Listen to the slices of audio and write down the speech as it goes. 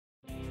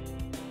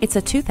It's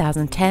a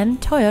 2010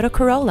 Toyota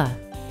Corolla.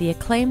 The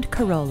acclaimed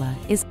Corolla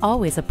is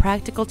always a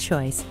practical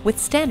choice with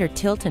standard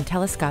tilt and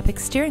telescopic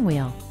steering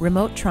wheel,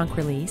 remote trunk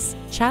release,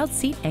 child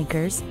seat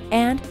anchors,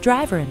 and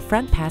driver and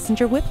front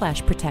passenger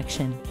whiplash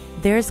protection.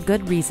 There's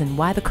good reason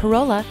why the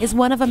Corolla is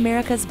one of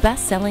America's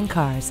best-selling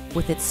cars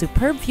with its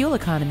superb fuel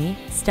economy,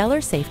 stellar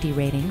safety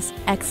ratings,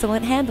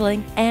 excellent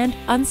handling, and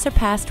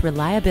unsurpassed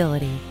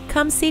reliability.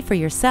 Come see for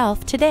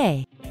yourself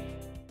today.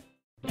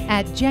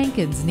 At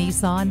Jenkins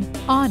Nissan,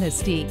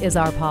 honesty is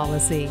our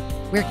policy.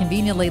 We're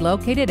conveniently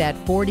located at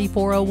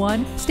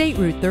 4401 State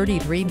Route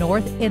 33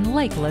 North in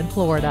Lakeland,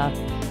 Florida.